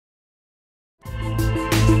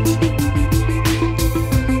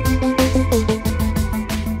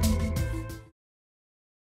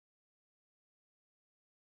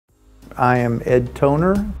I am Ed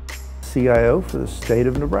Toner, CIO for the state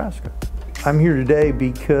of Nebraska. I'm here today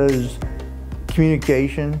because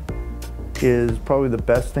communication is probably the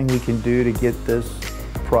best thing we can do to get this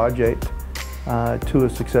project to a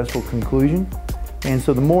successful conclusion. And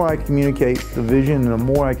so the more I communicate the vision and the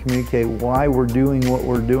more I communicate why we're doing what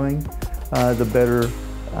we're doing, the better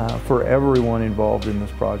for everyone involved in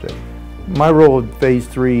this project. My role at Phase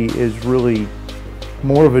 3 is really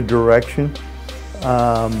more of a direction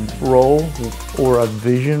role or a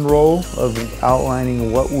vision role of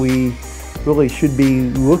outlining what we really should be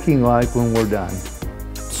looking like when we're done.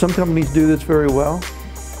 Some companies do this very well,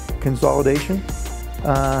 consolidation.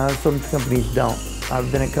 Some companies don't.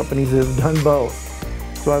 I've been at companies that have done both.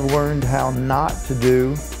 So I've learned how not to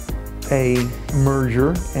do a merger,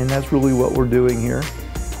 and that's really what we're doing here.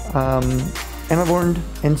 And I've learned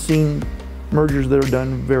and seen mergers that are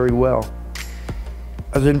done very well.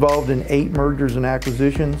 I was involved in 8 mergers and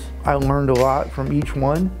acquisitions. I learned a lot from each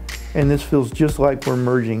one, and this feels just like we're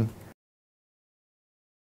merging.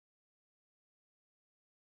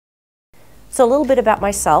 So a little bit about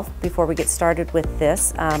myself before we get started with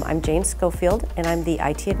this. I'm Jane Schofield, and I'm the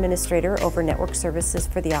IT Administrator over Network Services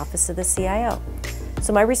for the Office of the CIO.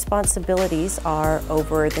 So my responsibilities are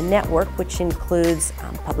over the network, which includes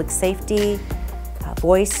public safety,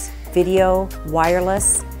 voice, video,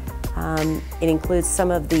 wireless. It includes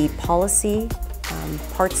some of the policy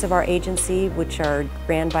parts of our agency, which are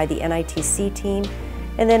ran by the NITC team,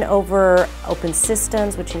 and then over open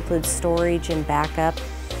systems, which includes storage and backup.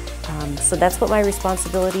 So that's what my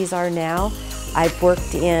responsibilities are now. I've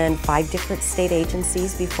worked in 5 different state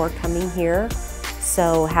agencies before coming here,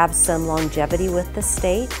 so have some longevity with the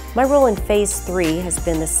state. My role in Phase 3 has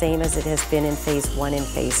been the same as it has been in Phase 1 and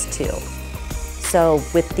Phase 2. So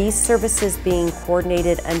with these services being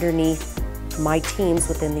coordinated underneath my teams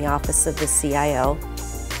within the Office of the CIO,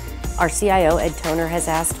 our CIO, Ed Toner, has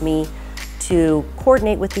asked me to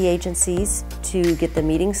coordinate with the agencies to get the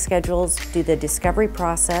meeting schedules, do the discovery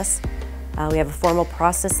process. We have a formal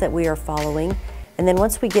process that we are following. And then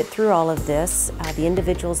once we get through all of this, the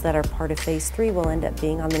individuals that are part of Phase 3 will end up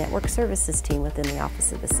being on the network services team within the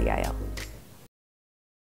Office of the CIO.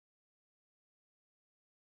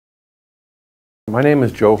 My name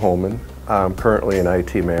is Joe Holman. I'm currently an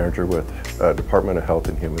IT manager with Department of Health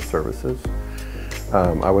and Human Services.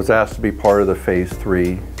 I was asked to be part of the Phase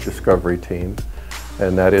 3 discovery team,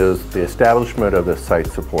 and that is the establishment of the site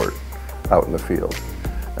support out in the field.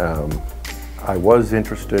 I was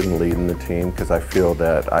interested in leading the team because I feel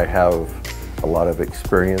that I have a lot of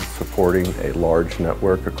experience supporting a large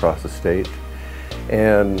network across the state,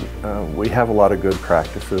 and we have a lot of good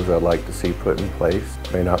practices I'd like to see put in place.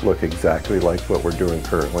 May not look exactly like what we're doing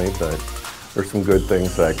currently, but there's some good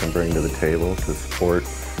things that I can bring to the table to support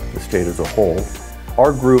the state as a whole.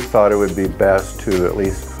 Our group thought it would be best to at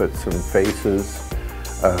least put some faces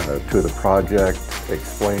to the project,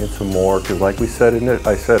 explain some more, because like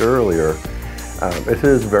I said earlier, it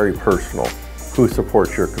is very personal who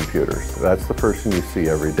supports your computers. That's the person you see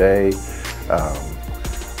every day.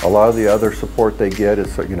 A lot of the other support they get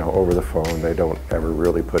is, over the phone. They don't ever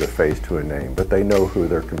really put a face to a name, but they know who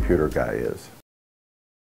their computer guy is.